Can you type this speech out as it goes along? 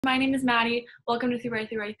My name is Maddie. Welcome to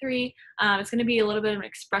 3x3x3. It's going to be a little bit of an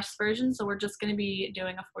express version, so we're just going to be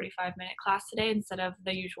doing a 45-minute class today instead of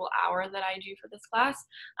the usual hour that I do for this class.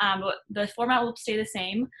 But the format will stay the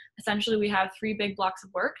same. Essentially, we have 3 big blocks of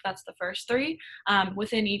work. That's the first 3.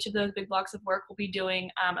 Within each of those big blocks of work, we'll be doing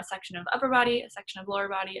a section of upper body, a section of lower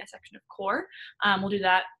body, a section of core. We'll do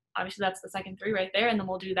that. Obviously, that's the second 3 right there, and then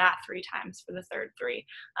we'll do that 3 times for the third 3.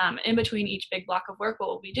 In between each big block of work, what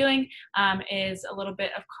we'll be doing is a little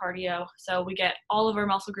bit of cardio. So we get all of our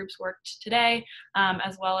muscle groups worked today,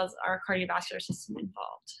 as well as our cardiovascular system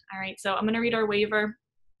involved. All right, so I'm going to read our waiver.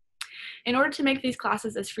 In order to make these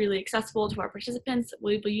classes as freely accessible to our participants,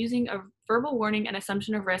 we'll be using a verbal warning and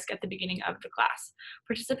assumption of risk at the beginning of the class.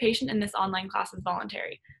 Participation in this online class is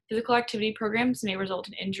voluntary. Physical activity programs may result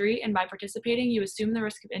in injury, and by participating, you assume the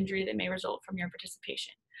risk of injury that may result from your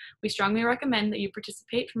participation. We strongly recommend that you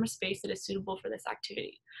participate from a space that is suitable for this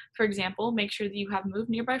activity. For example, make sure that you have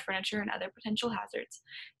moved nearby furniture and other potential hazards.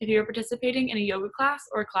 If you are participating in a yoga class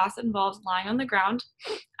or a class that involves lying on the ground,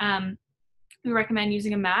 we recommend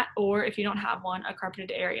using a mat, or if you don't have one, a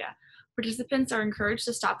carpeted area. Participants are encouraged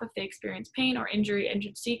to stop if they experience pain or injury and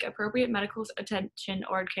should seek appropriate medical attention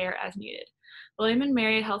or care as needed. William &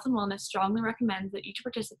 Mary Health and Wellness strongly recommends that each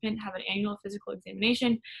participant have an annual physical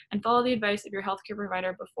examination and follow the advice of your healthcare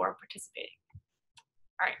provider before participating.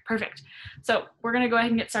 All right, perfect. So we're going to go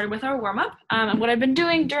ahead and get started with our warm-up. And what I've been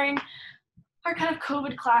doing during our kind of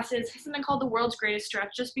COVID classes is something called the world's greatest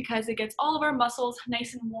stretch, just because it gets all of our muscles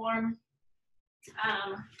nice and warm.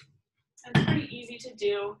 It's pretty easy to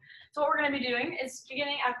do. So what we're going to be doing is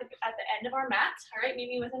beginning at the end of our mat, all right,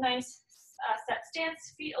 maybe with a nice set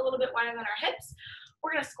stance, feet a little bit wider than our hips.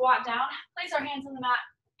 We're going to squat down, place our hands on the mat,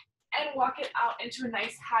 and walk it out into a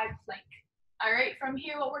nice high plank. All right, from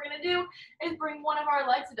here, what we're going to do is bring one of our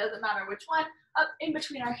legs, it doesn't matter which one, up in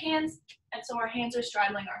between our hands, and so our hands are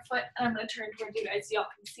straddling our foot, and I'm going to turn towards you guys so y'all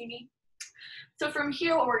can see me. So from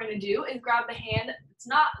here, what we're going to do is grab the hand that's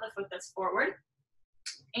not the foot that's forward,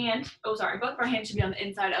 and, both of our hands should be on the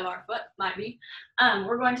inside of our foot, might be.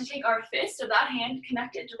 We're going to take our fist of that hand,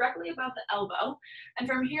 connect it directly above the elbow, and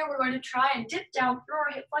from here we're going to try and dip down through our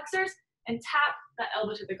hip flexors and tap that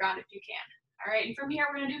elbow to the ground if you can. All right, and from here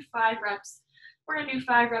we're going to do 5 reps. We're going to do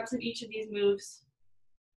 5 reps of each of these moves.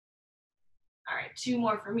 All right, 2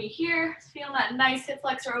 more for me here. Feeling that nice hip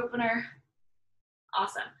flexor opener.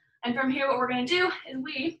 Awesome. And from here what we're going to do is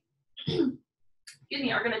we,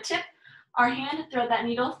 are going to tip our hand, thread that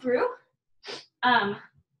needle through.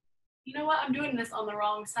 You know what? I'm doing this on the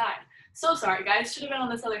wrong side. So sorry, guys. Should have been on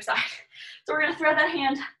this other side. So we're going to thread that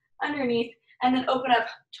hand underneath and then open up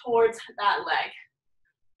towards that leg.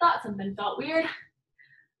 Thought something felt weird.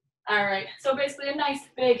 All right. So basically a nice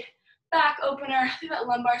big back opener through that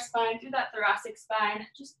lumbar spine, through that thoracic spine,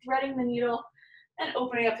 just threading the needle and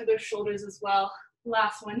opening up through those shoulders as well.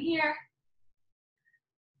 Last one here.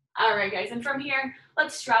 All right, guys, and from here,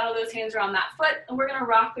 let's straddle those hands around that foot, and we're gonna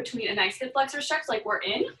rock between a nice hip flexor stretch like we're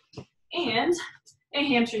in, and a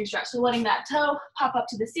hamstring stretch. So letting that toe pop up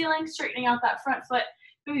to the ceiling, straightening out that front foot,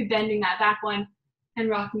 maybe bending that back one, and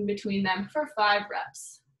rocking between them for 5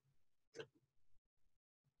 reps.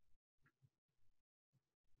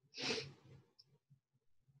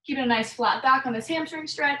 Keep a nice flat back on this hamstring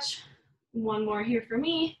stretch. One more here for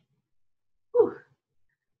me. Whew.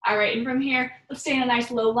 All right, and from here, let's stay in a nice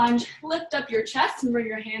low lunge. Lift up your chest and bring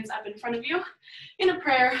your hands up in front of you in a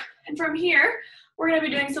prayer. And from here, we're going to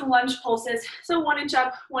be doing some lunge pulses. So 1 inch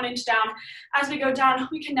up, 1 inch down. As we go down,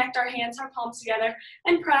 we connect our hands, our palms together,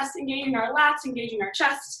 and press, engaging our lats, engaging our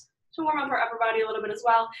chest to warm up our upper body a little bit as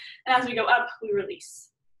well. And as we go up, we release.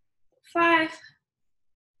 5,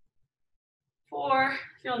 4,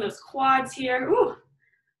 feeling those quads here. Ooh.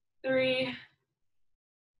 3,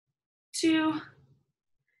 2,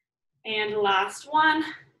 and last one.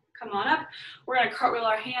 Come on up. We're going to cartwheel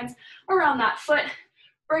our hands around that foot.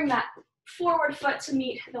 Bring that forward foot to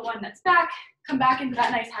meet the one that's back. Come back into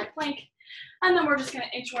that nice high plank. And then we're just going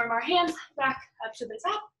to inchworm our hands back up to the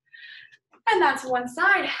top. And that's one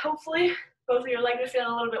side. Hopefully, both of your legs are feeling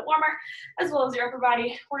a little bit warmer, as well as your upper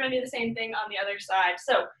body. We're going to do the same thing on the other side.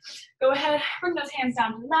 So go ahead, bring those hands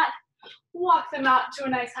down to the mat. Walk them out to a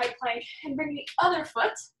nice high plank. And bring the other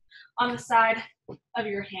foot on the side of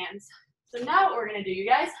your hands. So now what we're going to do, you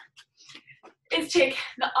guys, is take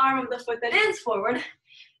the arm of the foot that is forward,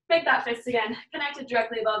 make that fist again, connect it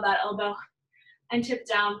directly above that elbow, and tip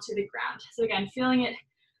down to the ground. So again, feeling it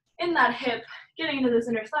in that hip, getting into those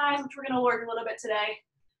inner thighs, which we're going to work a little bit today,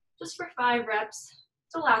 just for 5 reps.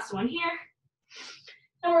 So last one here.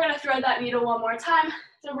 And we're going to thread that needle one more time.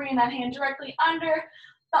 So bringing that hand directly under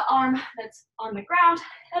the arm that's on the ground,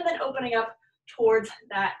 and then opening up towards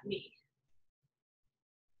that knee.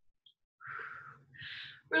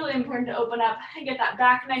 Really important to open up and get that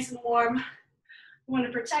back nice and warm. We want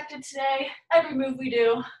to protect it today, every move we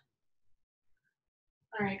do.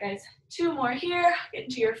 All right, guys, 2 more here. Get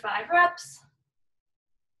into your 5 reps.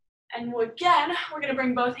 And again, we're gonna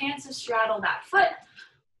bring both hands to straddle that foot.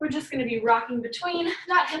 We're just gonna be rocking between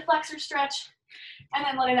that hip flexor stretch and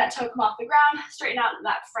then letting that toe come off the ground, straighten out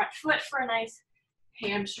that front foot for a nice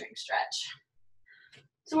hamstring stretch.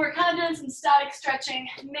 So we're kind of doing some static stretching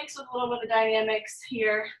mixed with a little bit of dynamics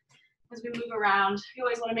here as we move around. You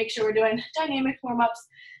always wanna make sure we're doing dynamic warm-ups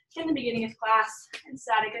in the beginning of class and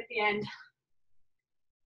static at the end.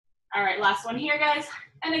 All right, last one here, guys.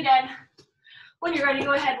 And again, when you're ready,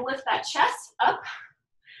 go ahead and lift that chest up.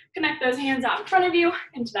 Connect those hands out in front of you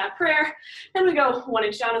into that prayer. And we go 1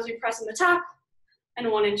 inch down as we press on the top and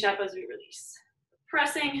 1 inch up as we release.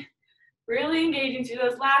 Pressing, really engaging through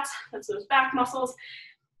those lats, that's those back muscles,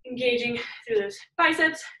 engaging through those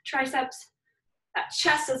biceps, triceps, that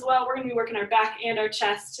chest as well. We're gonna be working our back and our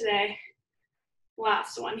chest today.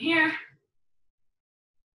 Last one here.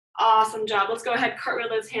 Awesome job. Let's go ahead, cartwheel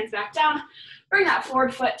those hands back down. Bring that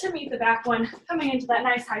forward foot to meet the back one, coming into that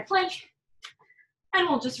nice high plank. And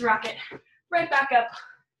we'll just rock it right back up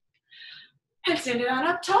and stand it on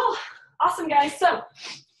up tall. Awesome, guys. So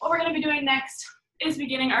what we're gonna be doing next is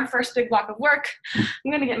beginning our first big block of work.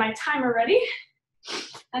 I'm gonna get my timer ready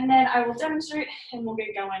and then I will demonstrate and we'll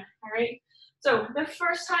get going, all right? So the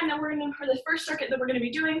first time that we're gonna, or the first circuit that we're gonna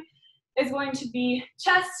be doing is going to be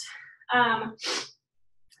chest,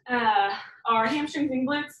 our hamstrings and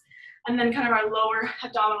glutes, and then kind of our lower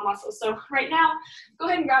abdominal muscles. So right now, go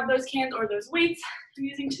ahead and grab those cans or those weights. I'm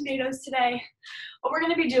using tomatoes today. What we're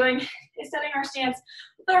gonna be doing is setting our stance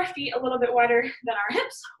with our feet a little bit wider than our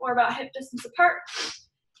hips, or about hip distance apart.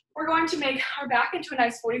 We're going to make our back into a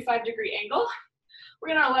nice 45-degree angle. We're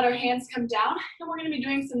gonna let our hands come down, and we're gonna be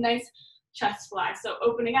doing some nice chest flies. So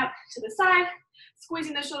opening up to the side,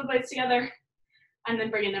 squeezing the shoulder blades together, and then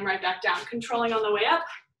bringing them right back down, controlling on the way up,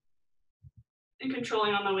 and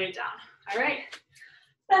controlling on the way down, all right?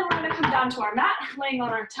 Then we're gonna come down to our mat, laying on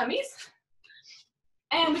our tummies.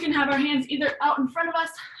 And we can have our hands either out in front of us,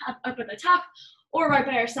 up at the top, or right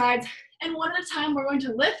by our sides. And one at a time, we're going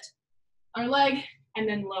to lift our leg and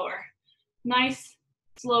then lower. Nice,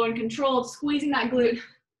 slow and controlled, squeezing that glute,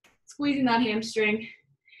 squeezing that hamstring.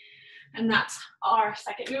 And that's our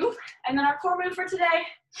second move. And then our core move for today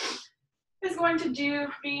is going to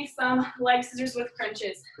be some leg scissors with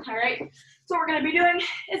crunches, all right? So what we're gonna be doing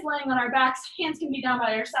is laying on our backs, hands can be down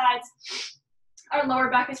by our sides. Our lower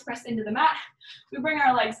back is pressed into the mat. We bring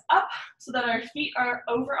our legs up so that our feet are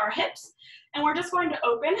over our hips, and we're just going to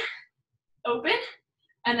open,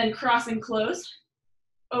 and then cross and close,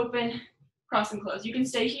 open, cross and close. You can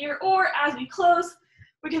stay here, or as we close,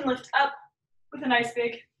 we can lift up with a nice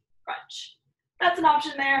big crunch. That's an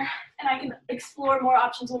option there, and I can explore more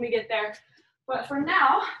options when we get there. But for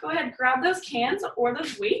now, go ahead, grab those cans or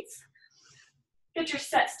those weights. Get your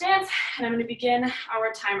set stance, and I'm gonna begin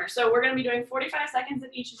our timer. So we're gonna be doing 45 seconds of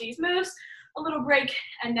each of these moves, a little break,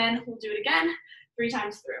 and then we'll do it again 3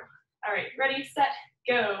 times through. All right, ready, set,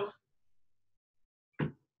 go.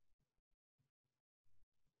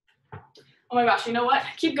 Oh my gosh, you know what?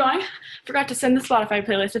 Keep going. Forgot to send the Spotify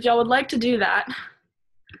playlist. If y'all would like to do that,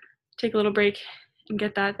 take a little break and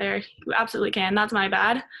get that there. You absolutely can. That's my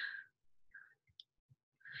bad.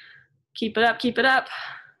 Keep it up, keep it up.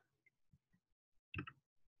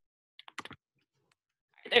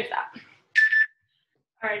 There's that.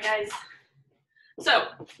 All right, guys. So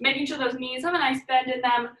making sure those knees have a nice bend in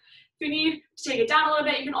them. If you need to take it down a little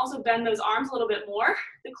bit, you can also bend those arms a little bit more.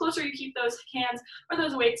 The closer you keep those hands or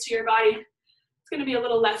those weights to your body, it's gonna be a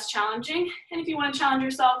little less challenging. And if you wanna challenge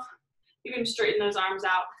yourself, you can straighten those arms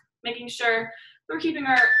out, making sure we're keeping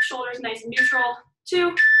our shoulders nice and neutral.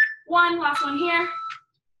 2, 1, last one here.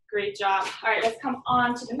 Great job. All right, let's come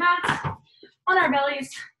on to the mat, on our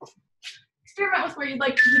bellies. Experiment with where you'd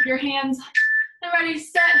like to keep your hands. And ready,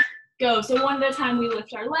 set, go. So one at a time, we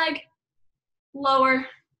lift our leg, lower,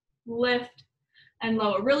 lift, and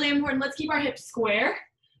lower. Really important, let's keep our hips square.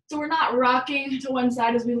 So we're not rocking to one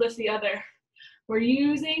side as we lift the other. We're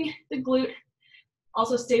using the glute,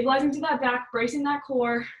 also stabilizing to that back, bracing that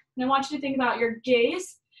core. And I want you to think about your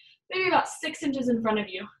gaze, maybe about 6 inches in front of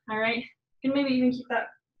you, all right? You can maybe even keep that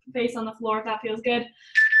face on the floor if that feels good.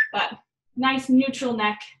 But nice neutral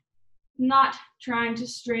neck. Not trying to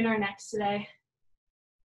strain our necks today.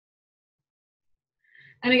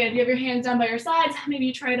 And again, if you have your hands down by your sides, maybe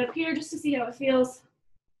you try it up here just to see how it feels.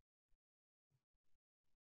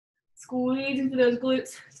 Squeeze into those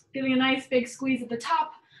glutes, giving a nice big squeeze at the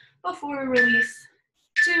top, before we release.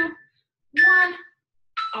 2, 1.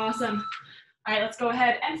 Awesome. All right, let's go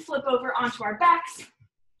ahead and flip over onto our backs.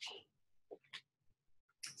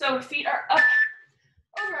 So our feet are up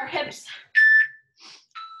over our hips.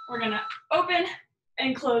 We're gonna open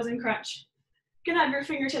and close and crunch. You can have your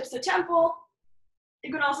fingertips to temple.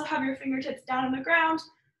 You can also have your fingertips down on the ground,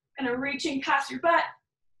 kind of reaching past your butt.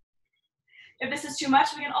 If this is too much,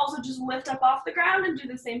 we can also just lift up off the ground and do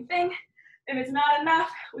the same thing. If it's not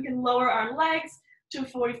enough, we can lower our legs to a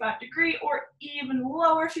 45-degree or even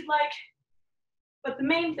lower if you'd like. But the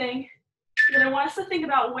main thing is that I want us to think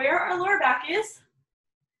about where our lower back is,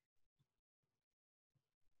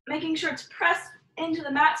 making sure it's pressed into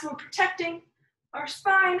the mat so we're protecting our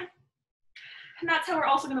spine. And that's how we're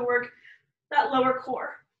also going to work that lower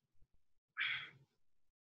core.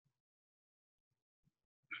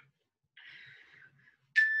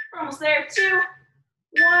 We're almost there. 2,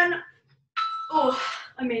 1. Oh,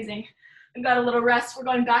 amazing. We've got a little rest. We're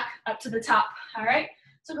going back up to the top. All right,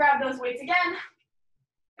 so grab those weights again.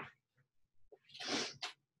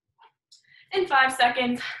 In 5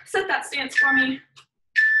 seconds, set that stance for me.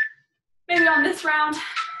 Maybe on this round,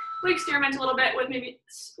 we experiment a little bit with maybe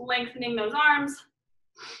lengthening those arms,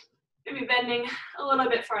 maybe bending a little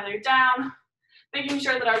bit farther down, making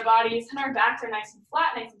sure that our bodies and our backs are nice and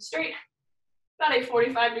flat, nice and straight, about a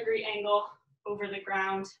 45-degree angle over the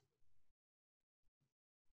ground.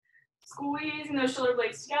 Squeezing those shoulder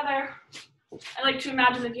blades together. I like to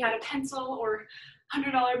imagine if you had a pencil or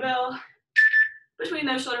 $100 bill between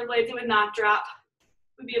those shoulder blades, it would not drop.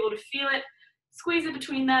 We'd be able to feel it, squeeze it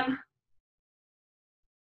between them.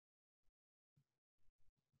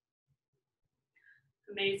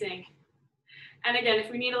 Amazing. And again,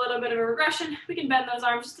 if we need a little bit of a regression, we can bend those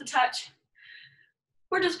arms just a touch.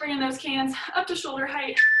 We're just bringing those cans up to shoulder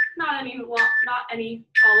height, not any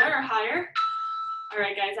taller or higher. All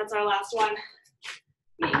right, guys, that's our last one.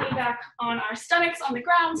 Neatly back on our stomachs on the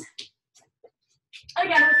ground.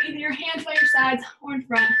 Again, with either your hands by your sides or in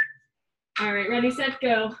front. All right, ready, set,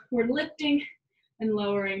 go. We're lifting and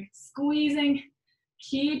lowering, squeezing,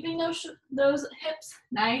 keeping those hips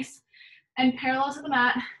nice and parallel to the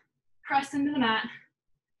mat, press into the mat.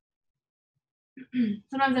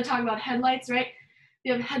 Sometimes I talk about headlights, right? If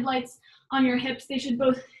you have headlights on your hips, they should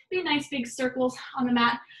both be nice big circles on the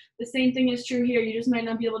mat. The same thing is true here, you just might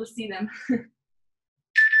not be able to see them.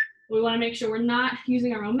 We want to make sure we're not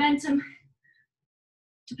using our momentum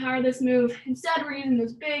to power this move. Instead, we're using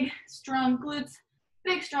those big, strong glutes,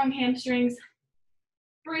 big, strong hamstrings,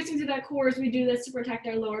 bracing through that core as we do this to protect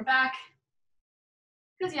our lower back.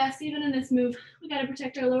 Because yes, even in this move, we got to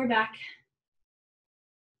protect our lower back.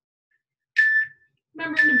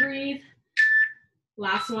 Remembering to breathe.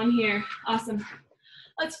 Last one here. Awesome.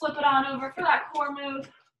 Let's flip it on over for that core move.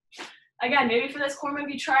 Again, maybe for this core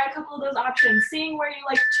move, you try a couple of those options, seeing where you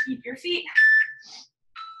like to keep your feet.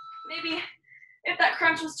 Maybe if that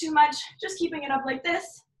crunch was too much, just keeping it up like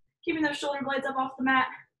this, keeping those shoulder blades up off the mat.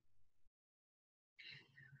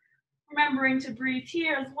 Remembering to breathe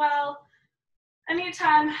here as well.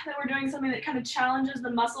 Anytime that we're doing something that kind of challenges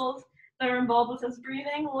the muscles that are involved with us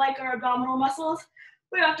breathing, like our abdominal muscles,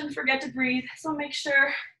 we often forget to breathe. So make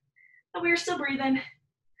sure that we are still breathing.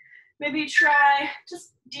 Maybe try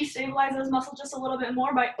just destabilize those muscles just a little bit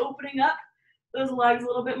more by opening up those legs a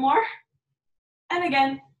little bit more. And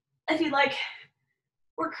again, if you'd like,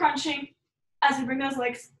 we're crunching as we bring those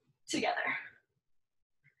legs together.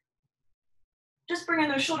 Just bringing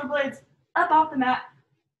those shoulder blades up off the mat.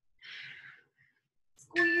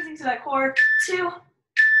 Squeezing to that core. 2.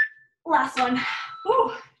 Last one.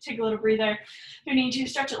 Whew. Take a little breather. If you need to,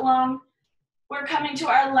 stretch it long. We're coming to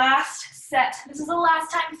our last set. This is the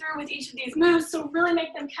last time through with each of these moves, so really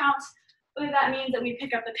make them count. Whether that means that we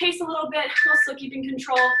pick up the pace a little bit, while still keeping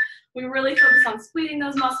control. We really focus on squeezing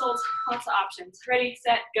those muscles. Lots of options. Ready,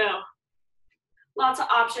 set, go. Lots of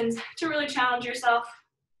options to really challenge yourself.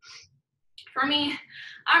 For me,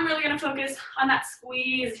 I'm really going to focus on that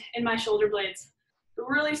squeeze in my shoulder blades.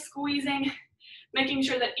 Really squeezing, making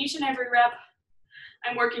sure that each and every rep,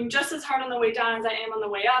 I'm working just as hard on the way down as I am on the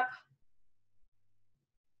way up.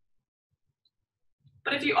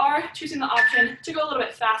 But if you are choosing the option to go a little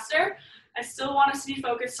bit faster, I still want us to be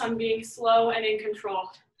focused on being slow and in control.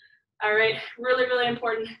 All right, really, really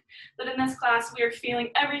important that in this class we are feeling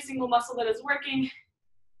every single muscle that is working.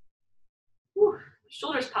 Whew,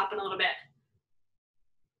 shoulders popping a little bit.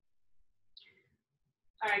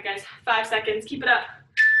 All right, guys, 5 seconds, keep it up.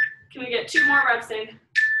 Can we get 2 more reps in?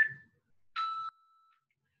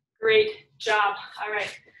 Great job. All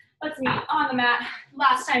right, let's meet on the mat.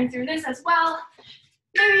 Last time through this as well.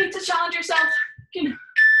 Maybe to challenge yourself, you can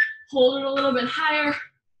hold it a little bit higher.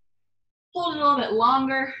 hold it a little bit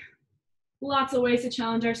longer. Lots of ways to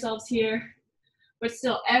challenge ourselves here. But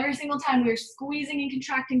still, every single time we're squeezing and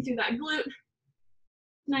contracting through that glute.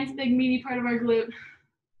 Nice big meaty part of our glute.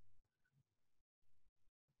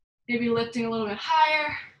 Maybe lifting a little bit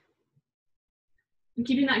higher. And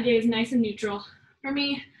keeping that gaze nice and neutral. For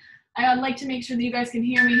me, I would like to make sure that you guys can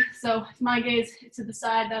hear me. So if my gaze is to the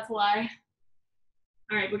side, that's why.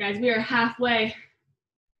 All right, but guys, we are halfway.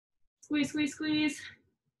 Squeeze, squeeze, squeeze.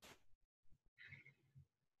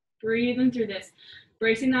 Breathing through this.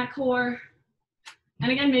 Bracing that core.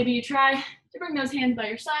 And again, maybe you try to bring those hands by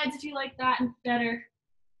your sides if you like that better.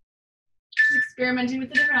 Just experimenting with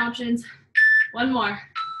the different options. One more.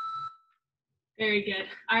 Very good.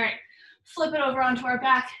 All right, flip it over onto our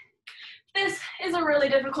back. This is a really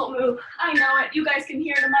difficult move. I know it. You guys can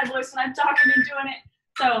hear it in my voice when I'm talking and doing it.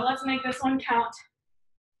 So let's make this one count.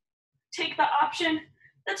 Take the option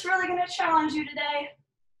that's really gonna challenge you today.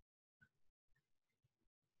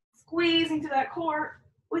 Squeezing through that core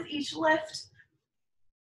with each lift.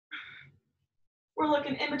 We're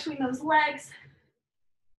looking in between those legs.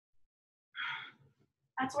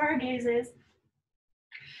 That's where our gaze is.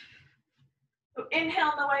 So inhale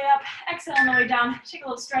on the way up, exhale on the way down. Take a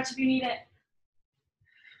little stretch if you need it.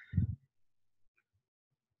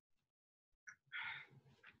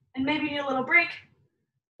 And maybe you need a little break.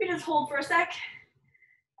 You just hold for a sec,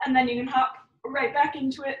 and then you can hop right back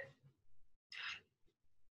into it.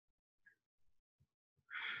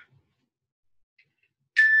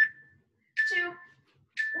 2,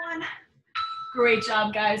 1. Great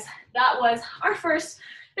job, guys. That was our first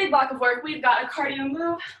big block of work. We've got a cardio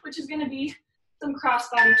move, which is gonna be some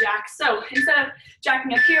cross-body jacks. So instead of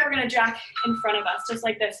jacking up here, we're gonna jack in front of us, just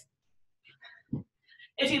like this.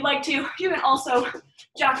 If you'd like to, you can also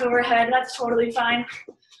jack overhead, that's totally fine.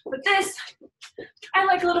 But this, I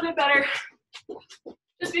like a little bit better,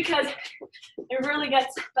 just because it really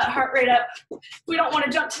gets that heart rate up. If we don't wanna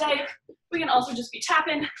jump today, we can also just be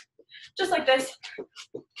tapping, just like this.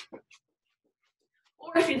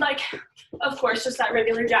 Or if you'd like, of course, just that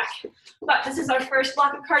regular jack. But this is our first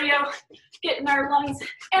block of cardio, getting our lungs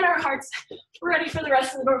and our hearts ready for the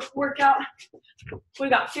rest of the workout. We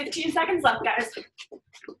got 15 seconds left, guys.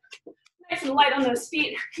 Nice and light on those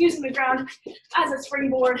feet, using the ground as a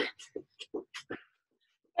springboard.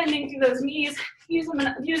 Bending through those knees, using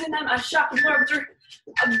them as shock absorbers.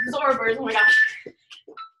 Oh my gosh.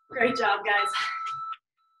 Great job, guys.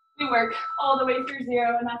 We work all the way through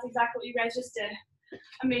 0, and that's exactly what you guys just did.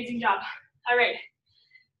 Amazing job. All right,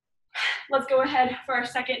 let's go ahead for our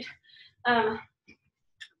second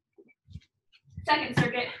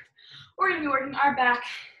circuit. We're gonna be working our back.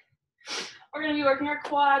 We're gonna be working our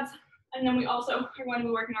quads, and then we also are going to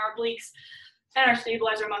be working our obliques and our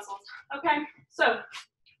stabilizer muscles. Okay, so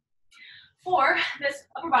for this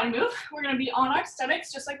upper body move, we're gonna be on our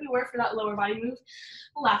stomachs, just like we were for that lower body move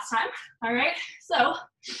last time. All right, so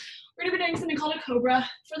we're gonna be doing something called a cobra.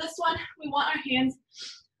 For this one, we want our hands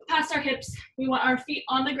past our hips. We want our feet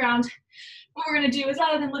on the ground. What we're gonna do is,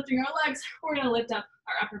 rather than lifting our legs, we're gonna lift up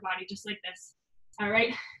our upper body just like this. All right,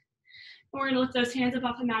 and we're gonna lift those hands up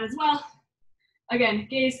off the mat as well. Again,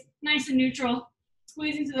 gaze nice and neutral,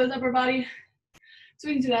 squeezing through those upper body,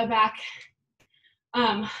 squeezing through that back.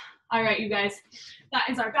 All right, you guys, that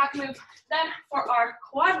is our back move. Then for our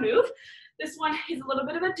quad move, this one is a little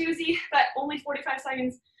bit of a doozy, but only 45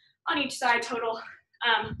 seconds on each side total.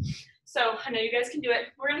 So I know you guys can do it.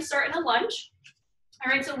 We're gonna start in a lunge.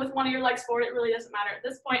 All right, so with one of your legs forward, it really doesn't matter at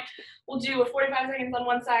this point. We'll do a 45 seconds on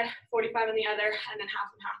one side, 45 on the other, and then half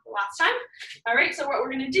and half the last time. All right, so what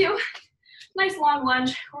we're gonna do, nice long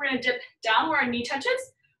lunge. We're gonna dip down where our knee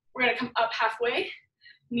touches. We're gonna come up halfway,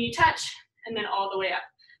 knee touch, and then all the way up.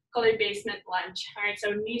 Called a basement lunge. All right,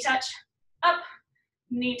 so knee touch, up,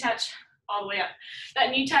 knee touch, all the way up. That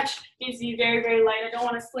knee touch needs to be very, very light. I don't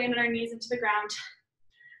want to slam our knees into the ground.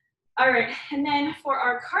 All right, and then for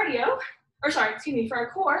our cardio, for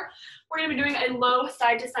our core, we're gonna be doing a low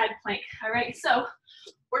side-to-side plank. All right, so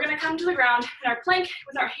we're gonna come to the ground in our plank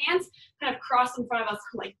with our hands kind of crossed in front of us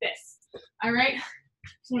like this. All right,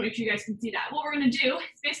 just wanna make sure you guys can see that. What we're gonna do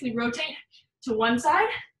is basically rotate to one side,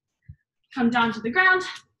 come down to the ground,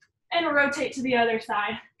 and rotate to the other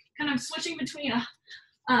side. Kind of switching between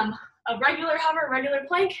a regular hover, regular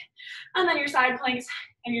plank, and then your side planks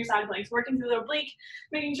and your side planks. Working through the oblique,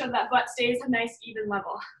 making sure that butt stays a nice even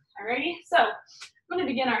level. Alrighty, so I'm gonna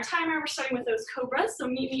begin our timer. We're starting with those cobras, so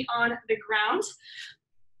meet me on the ground,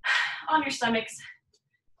 on your stomachs.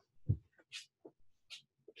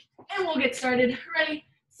 And we'll get started. Ready,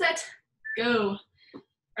 set, go.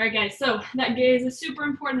 Alright guys, so that gaze is super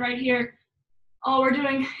important right here. All we're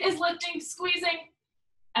doing is lifting, squeezing,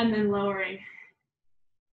 and then lowering.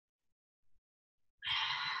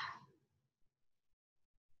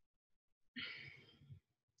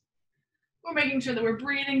 We're making sure that we're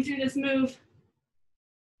breathing through this move.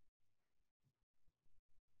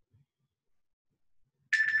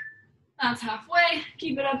 That's halfway.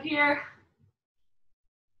 Keep it up here.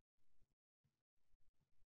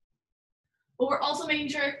 What we're also making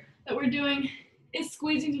sure that we're doing is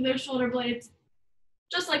squeezing through those shoulder blades,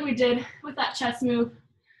 just like we did with that chest move.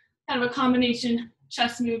 Kind of a combination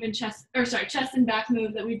chest move and chest and back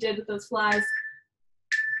move that we did with those flies.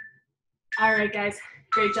 All right, guys,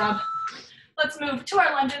 great job. Let's move to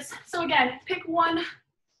our lunges. So again, pick one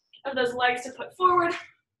of those legs to put forward.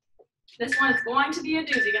 This one is going to be a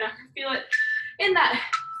doozy. You're gonna feel it in that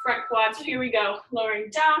front quad. So here we go,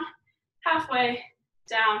 lowering down, halfway,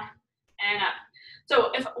 down, and up.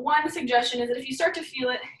 So if one suggestion is that if you start to feel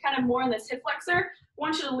it kind of more in this hip flexor, I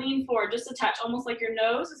want you to lean forward just a touch, almost like your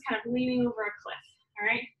nose is kind of leaning over a cliff, all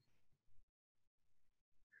right?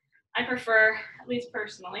 I prefer, at least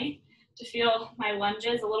personally, to feel my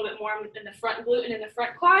lunges a little bit more in the front glute and in the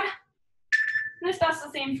front quad. And if that's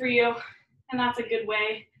the same for you, and that's a good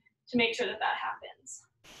way to make sure that that happens.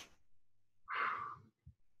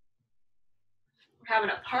 We're having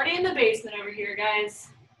a party in the basement over here, guys.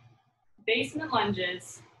 Basement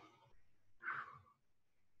lunges.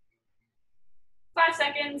 5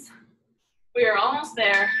 seconds. We are almost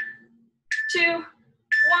there. 2, 1.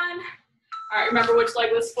 All right, remember which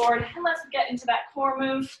leg was forward, and let's get into that core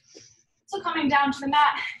move. So coming down to the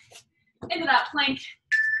mat, into that plank.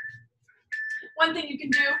 One thing you can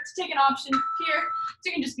do to take an option here, so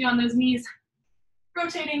you can just be on those knees,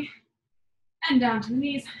 rotating and down to the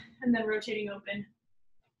knees, and then rotating open.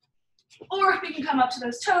 Or we can come up to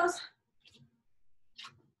those toes,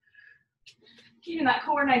 keeping that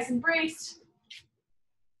core nice and braced.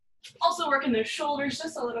 Also working those shoulders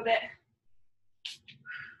just a little bit.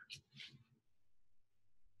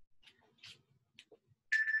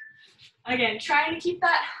 Again, trying to keep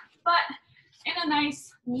that butt in a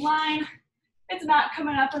nice line. It's not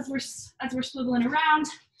coming up as we're swiveling around.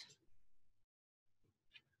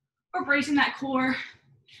 We're bracing that core,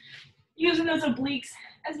 using those obliques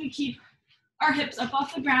as we keep our hips up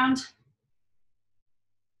off the ground.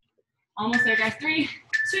 Almost there, guys. 3,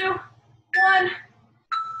 2, 1.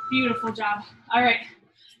 Beautiful job. All right,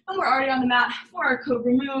 and we're already on the mat for our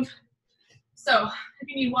cobra move. So if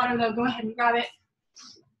you need water though, go ahead and grab it.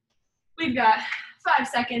 We've got 5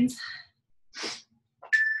 seconds.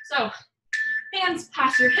 So hands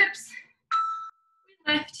past your hips.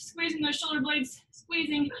 We lift, squeezing those shoulder blades,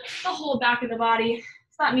 squeezing the whole back of the body.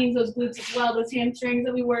 So that means those glutes as well, those hamstrings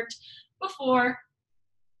that we worked before.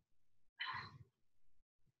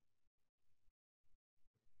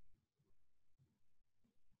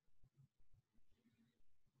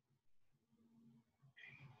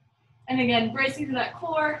 And again, bracing through that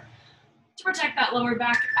core to protect that lower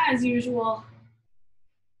back as usual.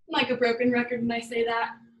 Like a broken record when I say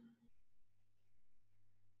that.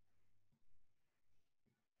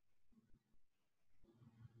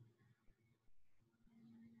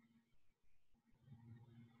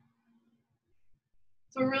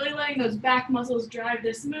 So we're really letting those back muscles drive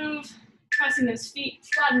this move, pressing those feet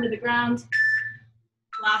flat into the ground.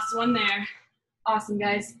 Last one there. Awesome,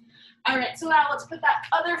 guys. All right, so now let's put that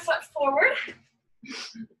other foot forward.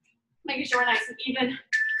 Making sure we're nice and even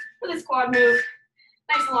for this quad move.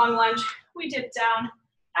 Nice long lunge. We dip down,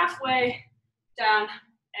 halfway, down,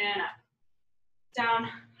 and up. Down,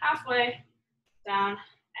 halfway, down,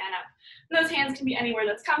 and up. And those hands can be anywhere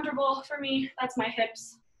that's comfortable. For me, that's my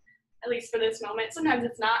hips, at least for this moment. Sometimes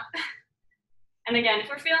it's not. And again, if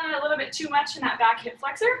we're feeling it a little bit too much in that back hip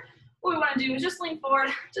flexor, what we want to do is just lean forward,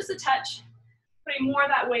 just a touch, putting more of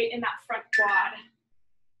that weight in that front quad.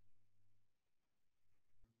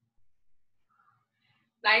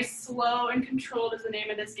 Nice, slow, and controlled is the name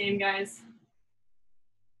of this game, guys.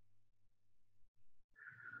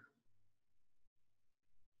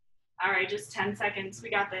 All right, just 10 seconds. We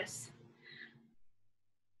got this.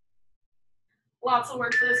 Lots of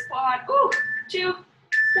work for this quad. Ooh, 2,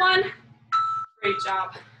 1. Great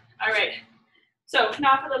job. All right. So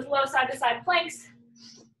now for those low side to side planks.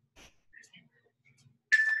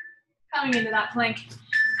 Coming into that plank.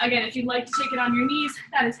 Again, if you'd like to take it on your knees,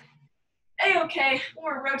 that is a-okay.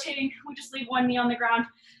 Or rotating, we just leave one knee on the ground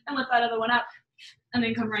and lift that other one up, and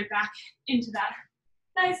then come right back into that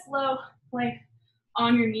nice low plank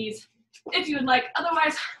on your knees if you would like.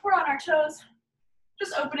 Otherwise, we're on our toes,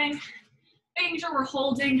 just opening, making sure we're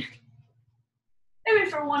holding maybe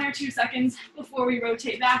for 1 or 2 seconds before we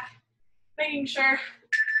rotate back, making sure,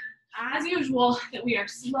 as usual, that we are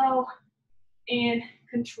slow and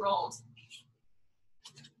controlled.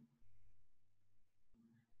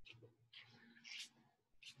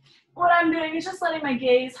 What I'm doing is just letting my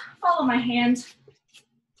gaze follow my hand,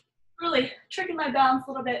 really tricking my balance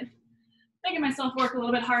a little bit, making myself work a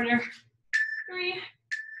little bit harder. 3,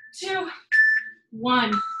 2,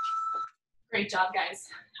 1. Great job, guys.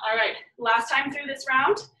 All right, last time through this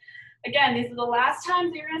round. Again, these are the last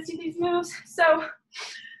times that you're gonna see these moves, so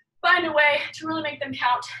find a way to really make them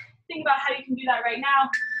count. Think about how you can do that right now.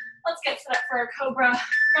 Let's get set up for our Cobra.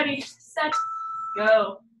 Ready, set,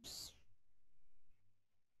 go.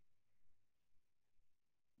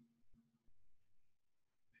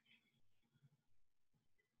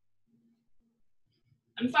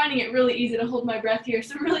 I'm finding it really easy to hold my breath here,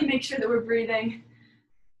 so really make sure that we're breathing.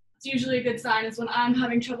 It's usually a good sign is when I'm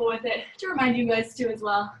having trouble with it, to remind you guys too as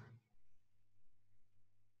well.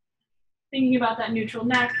 Thinking about that neutral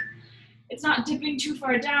neck. It's not dipping too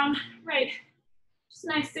far down, right? Just a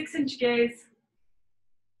nice 6-inch gaze.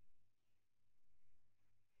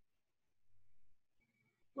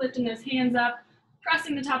 Lifting those hands up,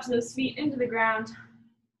 pressing the tops of those feet into the ground.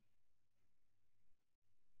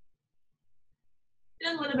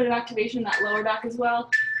 There's a little bit of activation in that lower back as well,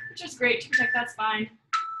 which is great to protect that spine.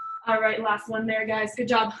 All right, last one there, guys. Good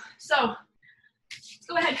job. So let's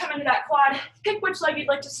go ahead, come into that quad. Pick which leg you'd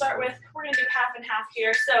like to start with. We're gonna do half and half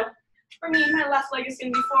here. So for me, my left leg is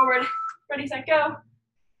gonna be forward. Ready, set, go.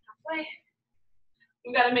 Halfway.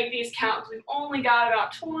 We've got to make these count. We've only got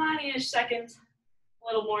about 20-ish seconds, a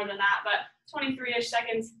little more than that, but 23-ish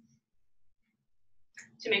seconds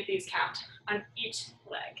to make these count on each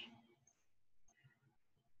leg.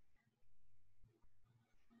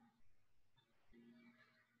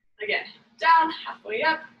 Again, down, halfway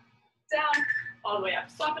up, down, all the way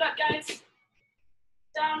up. Swap it up, guys.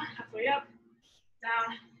 Down, halfway up,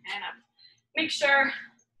 down, and up. Make sure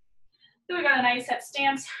that we got a nice set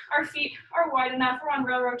stance. Our feet are wide enough. We're on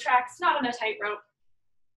railroad tracks, not on a tightrope.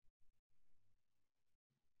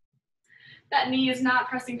 That knee is not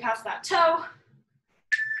pressing past that toe.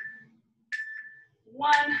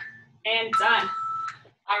 1, and done.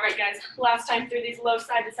 All right, guys, last time through these low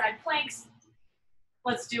side-to-side planks.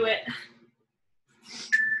 Let's do it. 3,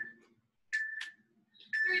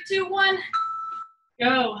 2, 1,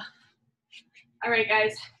 go. All right,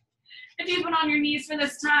 guys. If you've been on your knees for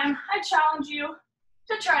this time, I challenge you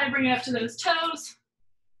to try to bring it up to those toes.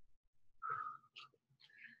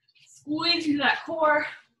 Squeeze into that core.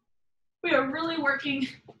 We are really working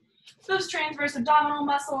those transverse abdominal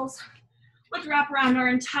muscles, which wrap around our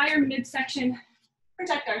entire midsection,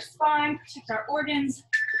 protect our spine, protect our organs.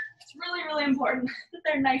 It's really, really important that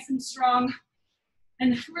they're nice and strong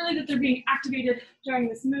and really that they're being activated during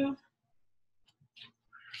this move.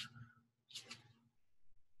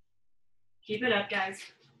 Keep it up, guys.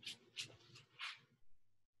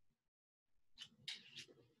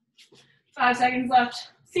 5 seconds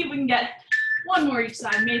left. See if we can get one more each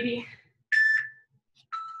side, maybe.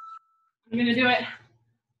 I'm gonna do it.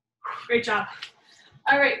 Great job.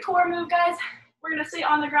 All right, core move, guys. We're gonna stay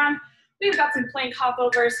on the ground. We've got some plank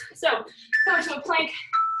hopovers. So go into a plank,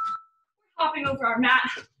 hopping over our mat,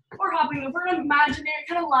 or hopping over an imaginary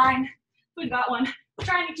kind of line. We've got one. We're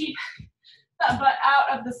trying to keep that butt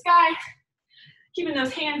out of the sky, keeping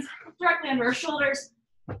those hands directly under our shoulders.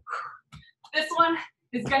 This one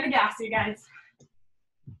is gonna gas you guys.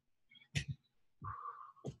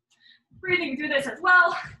 Breathing through this as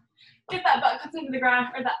well. If that butt comes into the ground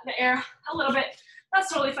or the air a little bit,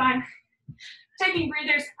 that's totally fine. Taking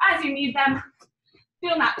breathers as you need them.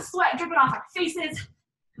 Feeling that sweat dripping off our faces.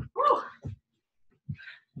 Woo.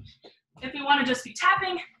 If you want to just be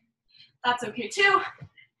tapping, that's okay too.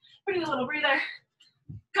 We need a little breather.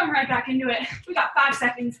 Come right back into it. We got 5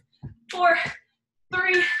 seconds. 4,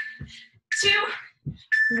 3, 2,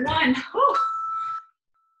 1. Woo.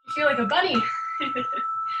 You feel like a bunny.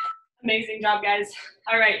 Amazing job, guys.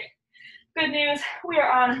 All right. Good news, we are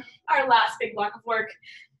on our last big block of work,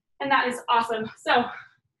 and that is awesome. So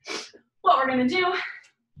what we're gonna do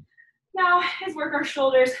now is work our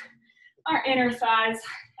shoulders, our inner thighs,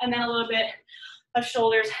 and then a little bit of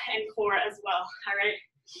shoulders and core as well, all right?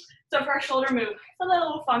 So for our shoulder move, something a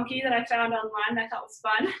little funky that I found online that I thought was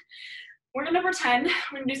fun. We're gonna pretend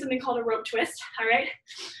we're gonna do something called a rope twist, all right?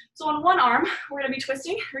 So on one arm, we're gonna be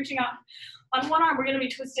twisting, reaching out. On one arm, we're gonna be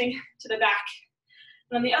twisting to the back.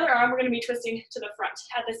 And on the other arm, we're gonna be twisting to the front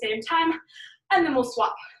at the same time, and then we'll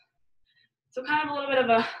swap. So kind of a little bit of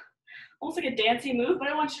a, almost like a dancing move, but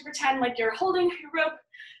I want you to pretend like you're holding your rope,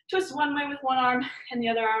 twist one way with one arm, and the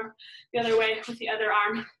other arm the other way with the other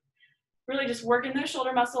arm. Really just working those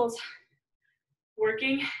shoulder muscles,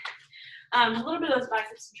 working a little bit of those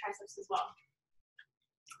biceps and triceps as well.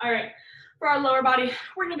 All right, for our lower body,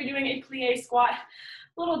 we're gonna be doing a plie squat.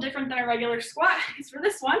 A little different than a regular squat. Is for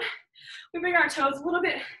this one, we bring our toes a little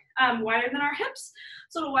bit wider than our hips,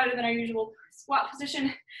 so a little wider than our usual squat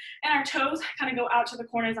position, and our toes kind of go out to the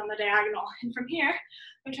corners on the diagonal. And from here,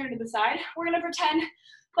 we turn to the side. We're gonna pretend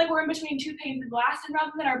like we're in between two panes of glass, and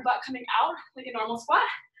rather than our butt coming out like a normal squat,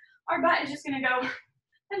 our butt is just gonna go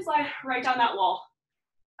and slide right down that wall.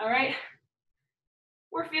 All right?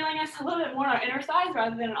 We're feeling this a little bit more on our inner thighs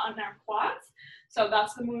rather than on our quads. So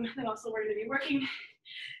that's the muscle we're gonna be working,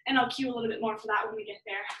 and I'll cue a little bit more for that when we get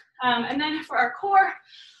there. And then for our core,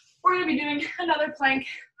 we're gonna be doing another plank,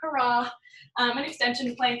 hurrah, an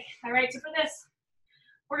extension plank. All right, so for this,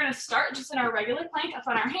 we're gonna start just in our regular plank up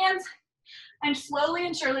on our hands, and slowly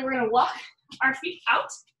and surely we're gonna walk our feet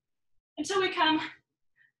out until we come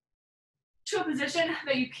to a position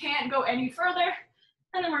that you can't go any further,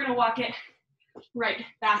 and then we're gonna walk it right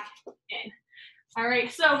back in. All right,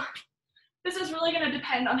 so this is really gonna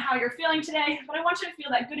depend on how you're feeling today, but I want you to feel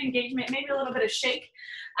that good engagement, maybe a little bit of shake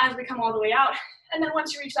as we come all the way out, and then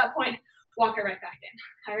once you reach that point, walk it right back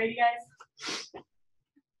in. All right, you guys?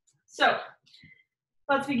 So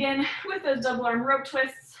let's begin with those double arm rope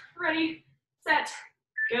twists. Ready, set,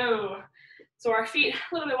 go. So our feet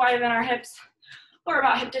a little bit wider than our hips, or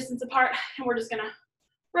about hip distance apart, and we're just gonna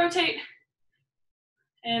rotate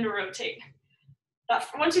and rotate.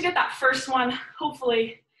 Once you get that first one,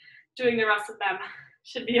 hopefully doing the rest of them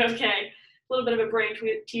should be okay. A little bit of a brain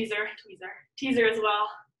teaser as well.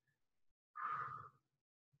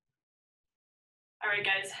 All right,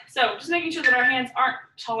 guys, so just making sure that our hands aren't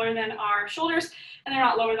taller than our shoulders, and they're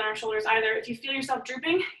not lower than our shoulders either. If you feel yourself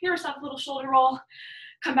drooping, give yourself a little shoulder roll,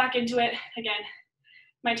 come back into it. Again,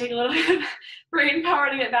 might take a little bit of brain power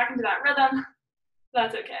to get back into that rhythm.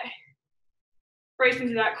 That's okay. Bracing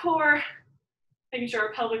through that core, making sure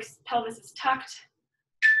our pelvis is tucked.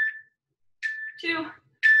 2,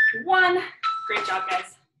 1. Great job,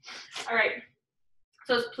 guys. All right,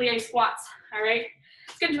 so those plie squats, all right?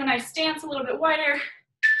 Let's get into a nice stance, a little bit wider. I'm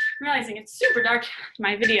realizing it's super dark in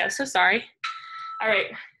my video, so sorry. All right,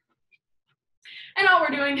 and all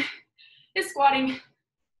we're doing is squatting,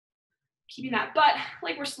 keeping that butt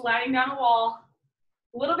like we're sliding down a wall.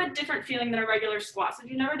 A little bit different feeling than a regular squat. So if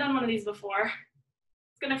you've never done one of these before,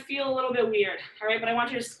 it's gonna feel a little bit weird, all right? But I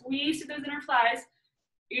want you to squeeze through those inner thighs.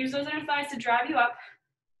 Use those inner thighs to drive you up.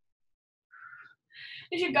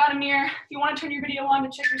 If you've got a mirror, if you want to turn your video on to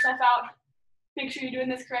check yourself out, make sure you're doing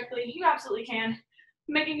this correctly. You absolutely can.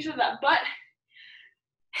 Making sure that butt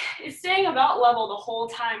is staying about level the whole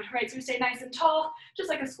time, right? So we stay nice and tall, just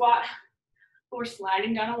like a squat, but we're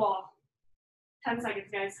sliding down a wall. 10 seconds,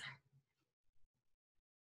 guys.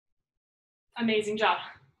 Amazing job.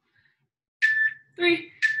 3,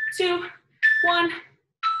 2, 1.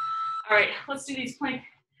 All right, let's do these plank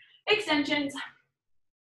extensions.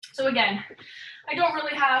 So again, I don't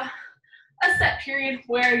really have a set period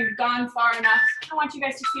where you've gone far enough. I want you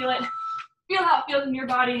guys to feel it. Feel how it feels in your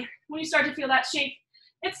body. When you start to feel that shake,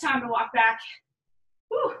 it's time to walk back.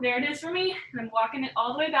 Whew, there it is for me. I'm walking it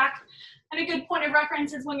all the way back. And a good point of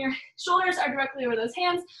reference is when your shoulders are directly over those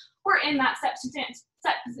hands, we're in that set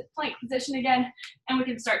plank position again, and we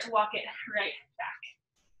can start to walk it right back.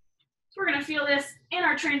 So we're gonna feel this in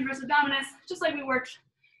our transverse abdominis, just like we worked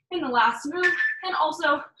in the last move, and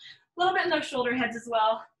also a little bit in those shoulder heads as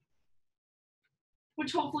well,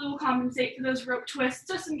 which hopefully will compensate for those rope twists,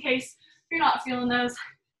 just in case you're not feeling those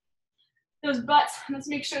butts. And let's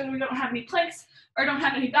make sure that we don't have any planks or don't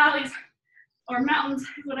have any valleys or mountains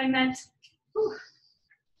is what I meant. Whew.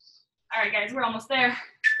 All right, guys, we're almost there.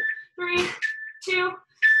 3, 2,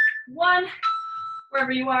 1.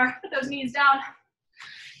 Wherever you are, put those knees down.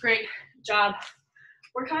 Great job.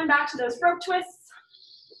 We're coming back to those rope twists.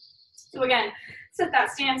 So again, set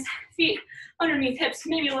that stance, feet underneath hips,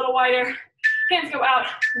 maybe a little wider. Hands go out,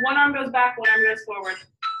 one arm goes back, one arm goes forward.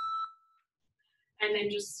 And then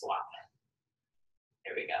just swap.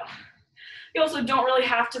 There we go. You also don't really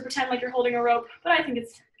have to pretend like you're holding a rope, but I think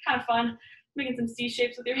it's kind of fun, making some C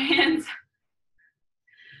shapes with your hands.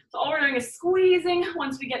 So all we're doing is squeezing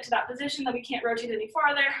once we get to that position that we can't rotate any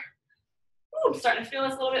farther. Ooh, I'm starting to feel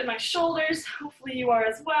this a little bit in my shoulders. Hopefully you are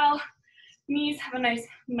as well. Knees have a nice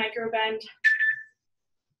micro bend.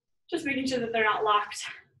 Just making sure that they're not locked.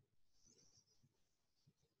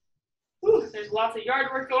 Ooh, there's lots of yard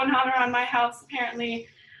work going on around my house, apparently.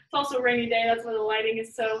 It's also a rainy day, that's why the lighting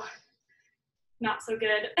is so not so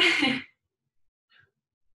good.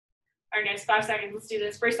 All right, guys, 5 seconds, let's do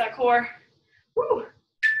this. Brace that core. Woo.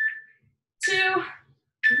 2,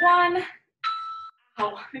 1.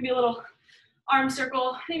 Oh, maybe a little arm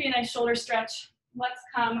circle, maybe a nice shoulder stretch. Let's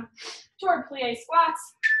come to our plie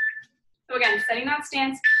squats. So again, setting that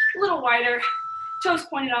stance a little wider, toes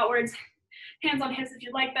pointed outwards, hands on hips if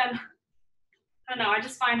you'd like them. I don't know, I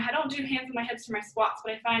just find I don't do hands on my hips for my squats,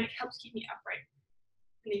 but I find it helps keep me upright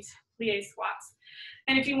in these plie squats.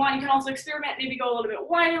 And if you want, you can also experiment, maybe go a little bit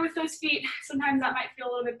wider with those feet. Sometimes that might feel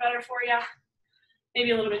a little bit better for you.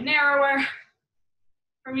 Maybe a little bit narrower.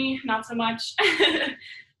 For me, not so much.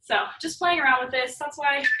 So just playing around with this. That's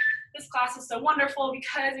why this class is so wonderful,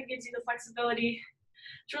 because it gives you the flexibility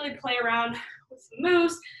to really play around with some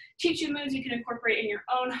moves, teach you moves you can incorporate in your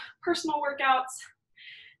own personal workouts,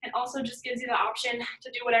 and also just gives you the option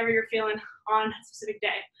to do whatever you're feeling on a specific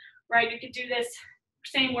day, right? You could do this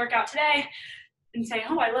same workout today and say,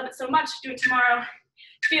 oh, I love it so much, do it tomorrow.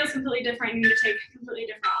 It feels completely different, you need to take completely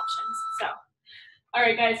different options. So, all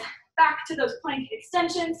right, guys, back to those plank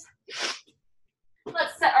extensions.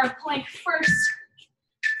 Let's set our plank first.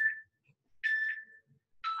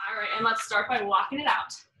 All right, and let's start by walking it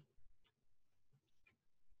out.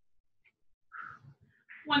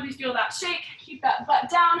 Once you feel that shake, keep that butt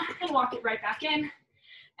down and walk it right back in.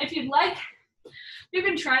 If you'd like, you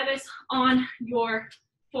can try this on your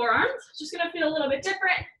forearms. It's just gonna feel a little bit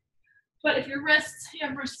different. But if your wrists, you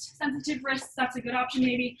have sensitive wrists, that's a good option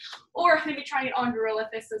maybe. Or maybe try it on gorilla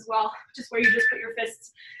fists as well, just where you just put your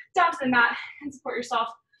fists down to the mat and support yourself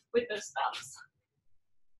with those thumbs.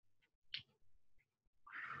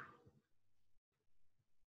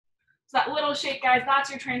 So that little shake, guys, that's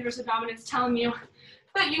your transverse abdominals telling you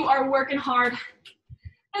that you are working hard.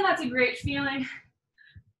 And that's a great feeling,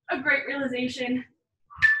 a great realization.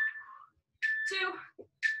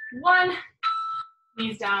 2, 1,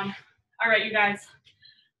 knees down. All right, you guys,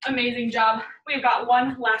 amazing job. We've got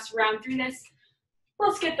one last round through this.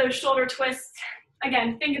 Let's get those shoulder twists.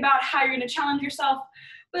 Again, think about how you're gonna challenge yourself,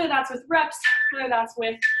 whether that's with reps, whether that's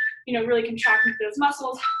with, really contracting those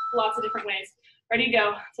muscles, lots of different ways. Ready,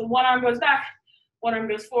 go. So one arm goes back, one arm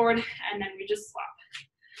goes forward, and then we just swap.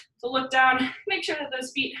 So look down, make sure that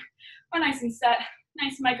those feet are nice and set,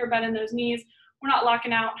 nice micro bend in those knees. We're not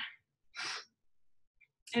locking out.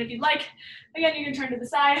 And if you'd like, again, you can turn to the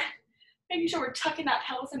side, making sure we're tucking that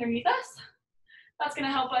pelvis underneath us. That's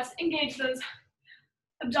gonna help us engage those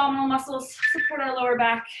abdominal muscles, support our lower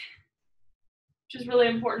back, which is really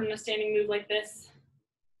important in a standing move like this.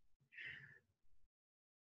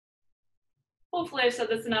 Hopefully I've said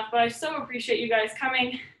this enough, but I so appreciate you guys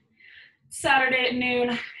coming Saturday at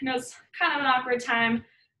noon. I know it's kind of an awkward time,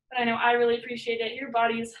 but I know I really appreciate it. Your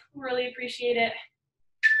bodies really appreciate it.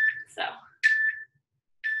 So,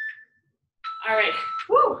 all right,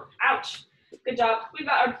 woo, ouch, good job. We've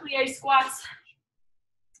got our plie squats.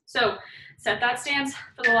 So set that stance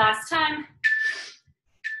for the last time.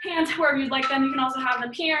 Hands wherever you'd like them. You can also have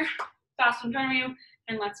them here, fast in front of you,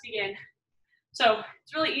 and let's begin. So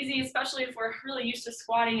it's really easy, especially if we're really used to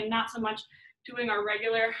squatting and not so much doing our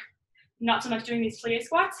regular, not so much doing these plie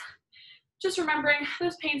squats. Just remembering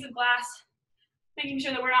those panes of glass, making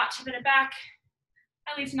sure that we're not tipping it back,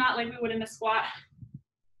 at least not like we would in a squat.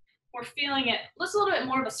 We're feeling it, just a little bit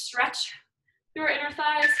more of a stretch through our inner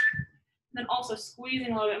thighs, and then also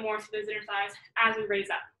squeezing a little bit more through those inner thighs as we raise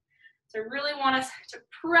up. So really want us to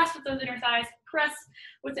press with those inner thighs, press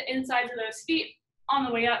with the insides of those feet on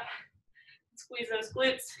the way up. Squeeze those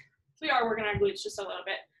glutes. We are working our glutes just a little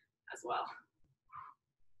bit as well.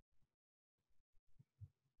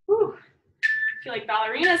 Whew. I feel like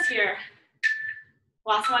ballerinas here.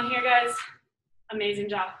 Last one here, guys. Amazing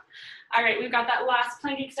job. All right, we've got that last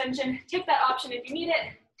plank extension. Take that option if you need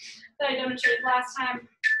it that I demonstrated last time.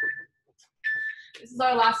 This is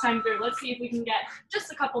our last time through. Let's see if we can get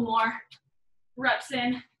just a couple more reps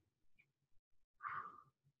in.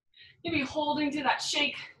 Maybe holding to that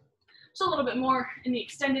shake just a little bit more in the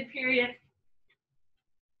extended period.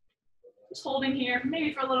 Just holding here,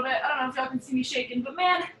 maybe for a little bit. I don't know if y'all can see me shaking, but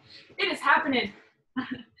man, it is happening.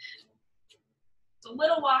 So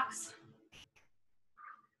little walks.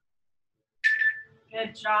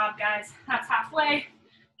 Good job, guys. That's halfway.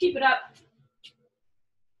 Keep it up.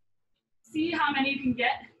 See how many you can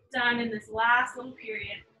get done in this last little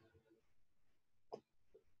period.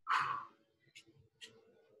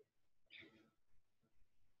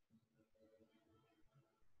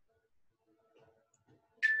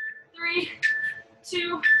 Three,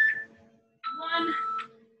 2, 1.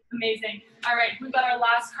 Amazing. All right, we've got our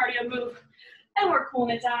last cardio move, and we're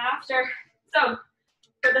cooling it down after. So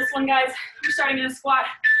for this one, guys, we're starting in a squat.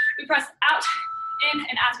 We press out, in,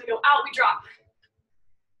 and as we go out, we drop.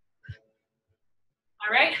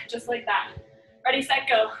 All right, just like that. Ready, set,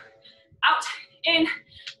 go. Out, in,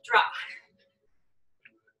 drop.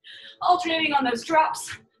 Alternating on those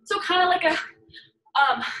drops. So kind of like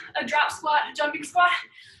a drop squat, a jumping squat,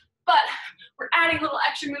 but we're adding a little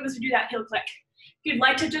extra move as we do that heel click. If you'd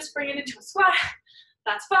like to just bring it into a squat,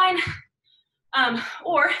 that's fine.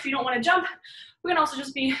 Or if you don't want to jump, we can also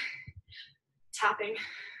just be tapping.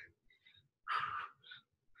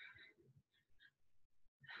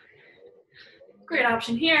 Great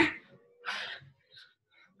option here.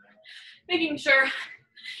 Making sure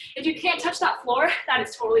if you can't touch that floor, that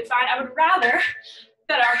is totally fine. I would rather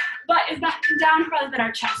that our butt is back and down rather than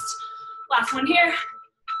our chest. Last one here.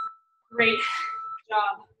 Great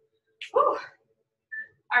job. Woo.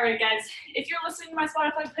 All right, guys, if you're listening to my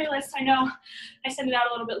Spotify playlist, I know I sent it out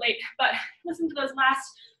a little bit late, but listen to those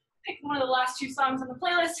pick one of the last 2 songs on the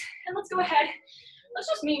playlist, and let's go ahead. Let's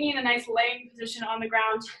just meet me in a nice laying position on the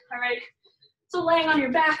ground, all right? So laying on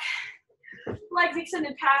your back, legs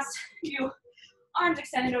extended past you, arms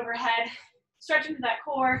extended overhead, stretching to that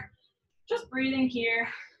core, just breathing here.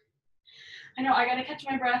 I know I gotta catch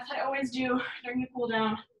my breath, I always do during the cool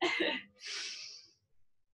down.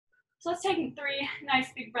 So let's take 3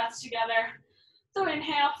 nice big breaths together. So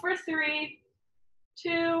inhale for 3,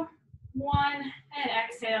 2, 1, and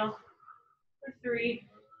exhale for 3,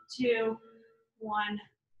 2, 1.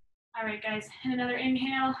 All right, guys, and another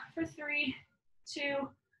inhale for 3, 2,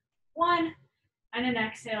 1, and an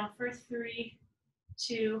exhale for 3,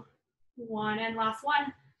 2, 1, and last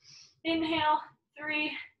one. Inhale,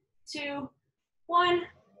 3, 2, 1,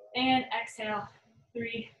 and exhale,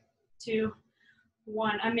 3, 2,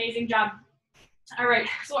 1. Amazing job. All right,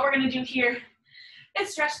 so what we're gonna do here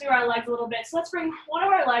is stretch through our legs a little bit. So let's bring one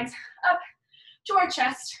of our legs up to our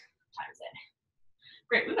chest. Time's in.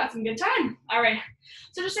 Great, we've got some good time. All right,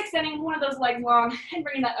 so just extending one of those legs long and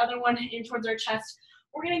bringing that other one in towards our chest.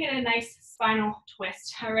 We're gonna get a nice spinal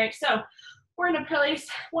twist. All right, so we're gonna place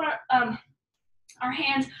our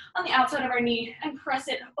hands on the outside of our knee and press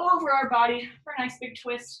it over our body for a nice big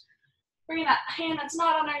twist. Bringing that hand that's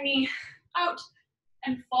not on our knee out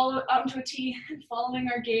and follow it out into a T and following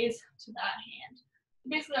our gaze to that hand.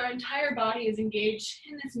 Basically, our entire body is engaged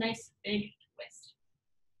in this nice big twist.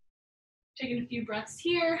 Taking a few breaths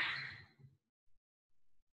here.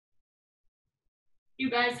 You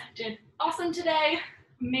guys did awesome today.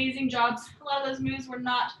 Amazing jobs. A lot of those moves were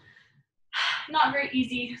not very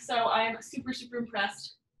easy, so I am super, super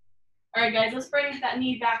impressed. All right, guys, let's bring that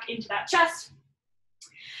knee back into that chest.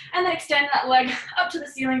 And then extend that leg up to the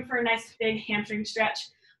ceiling for a nice big hamstring stretch.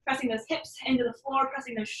 Pressing those hips into the floor,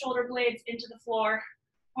 pressing those shoulder blades into the floor.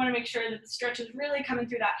 I want to make sure that the stretch is really coming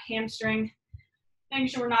through that hamstring. Making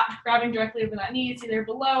sure we're not grabbing directly over that knee. It's either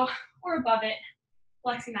below or above it.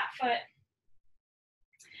 Flexing that foot.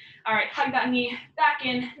 All right, hug that knee back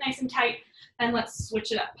in nice and tight. And let's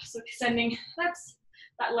switch it up. So extending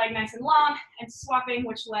that leg nice and long and swapping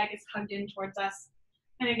which leg is hugged in towards us.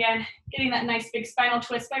 And again, getting that nice big spinal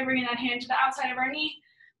twist by bringing that hand to the outside of our knee,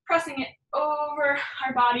 pressing it over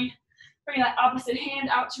our body, bringing that opposite hand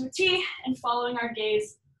out to a T, and following our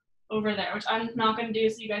gaze over there, which I'm not going to do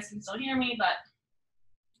so you guys can still hear me, but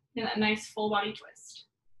getting that nice full body twist.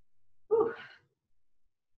 Whew.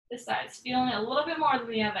 This side's feeling it a little bit more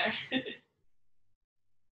than the other.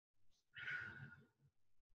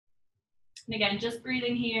 And again, just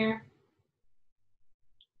breathing here.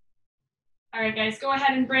 All right, guys, go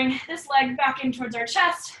ahead and bring this leg back in towards our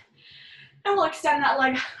chest. And we'll extend that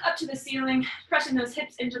leg up to the ceiling, pressing those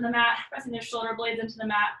hips into the mat, pressing those shoulder blades into the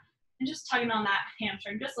mat, and just tugging on that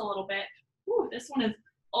hamstring just a little bit. Ooh, this one is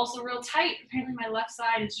also real tight. Apparently my left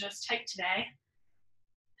side is just tight today.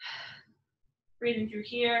 Breathing through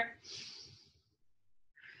here.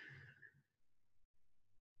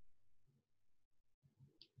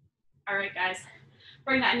 All right, guys,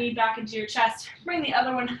 bring that knee back into your chest. Bring the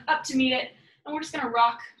other one up to meet it. And we're just gonna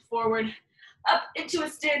rock forward up into a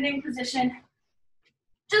standing position,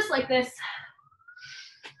 just like this.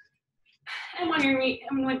 And when you meet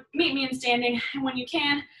me in standing, and when you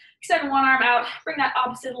can, extend one arm out, bring that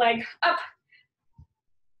opposite leg up.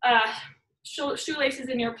 Shoelaces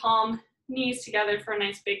in your palm, knees together for a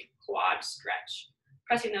nice big quad stretch.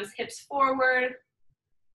 Pressing those hips forward. If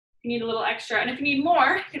you need a little extra, and if you need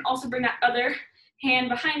more, you can also bring that other hand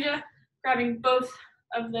behind you, grabbing both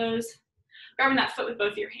of those. Grabbing that foot with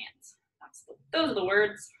both your hands. Those are the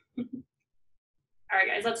words. All right,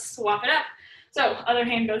 guys, let's swap it up. So other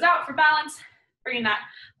hand goes out for balance, bringing that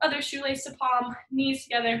other shoelace to palm, knees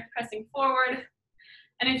together, pressing forward.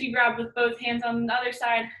 And if you grab with both hands on the other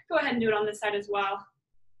side, go ahead and do it on this side as well.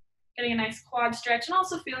 Getting a nice quad stretch and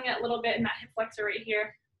also feeling it a little bit in that hip flexor right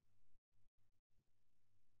here.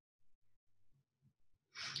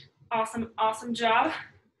 Awesome, awesome job.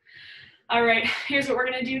 All right, here's what we're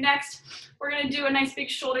gonna do next. We're gonna do a nice big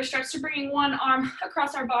shoulder stretch, so bringing one arm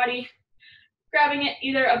across our body, grabbing it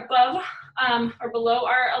either above or below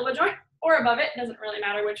our elbow joint or above it, doesn't really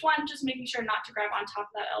matter which one, just making sure not to grab on top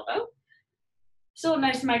of that elbow. Still a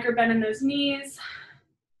nice micro bend in those knees.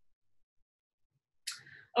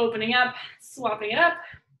 Opening up, swapping it up.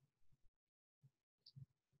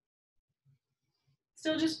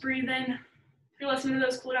 Still just breathing. If you're listening to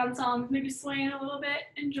those cool down songs, maybe swaying a little bit,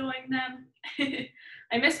 enjoying them.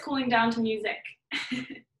 I miss cooling down to music.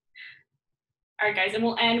 All right, guys, and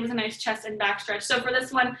we'll end with a nice chest and back stretch. So for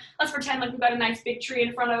this one, let's pretend like we've got a nice big tree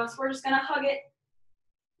in front of us. We're just gonna hug it,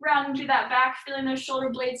 round into that back, feeling those shoulder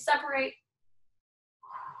blades separate.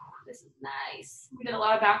 This is nice. We did a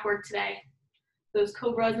lot of back work today. Those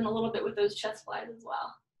cobras and a little bit with those chest flies as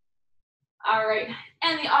well. All right,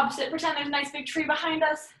 and the opposite. Pretend there's a nice big tree behind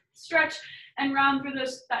us. Stretch and round through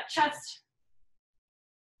that chest.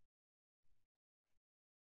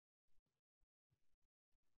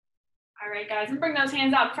 All right, guys, and bring those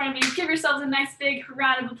hands out in front of you. Give yourselves a nice big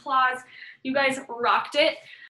round of applause. You guys rocked it.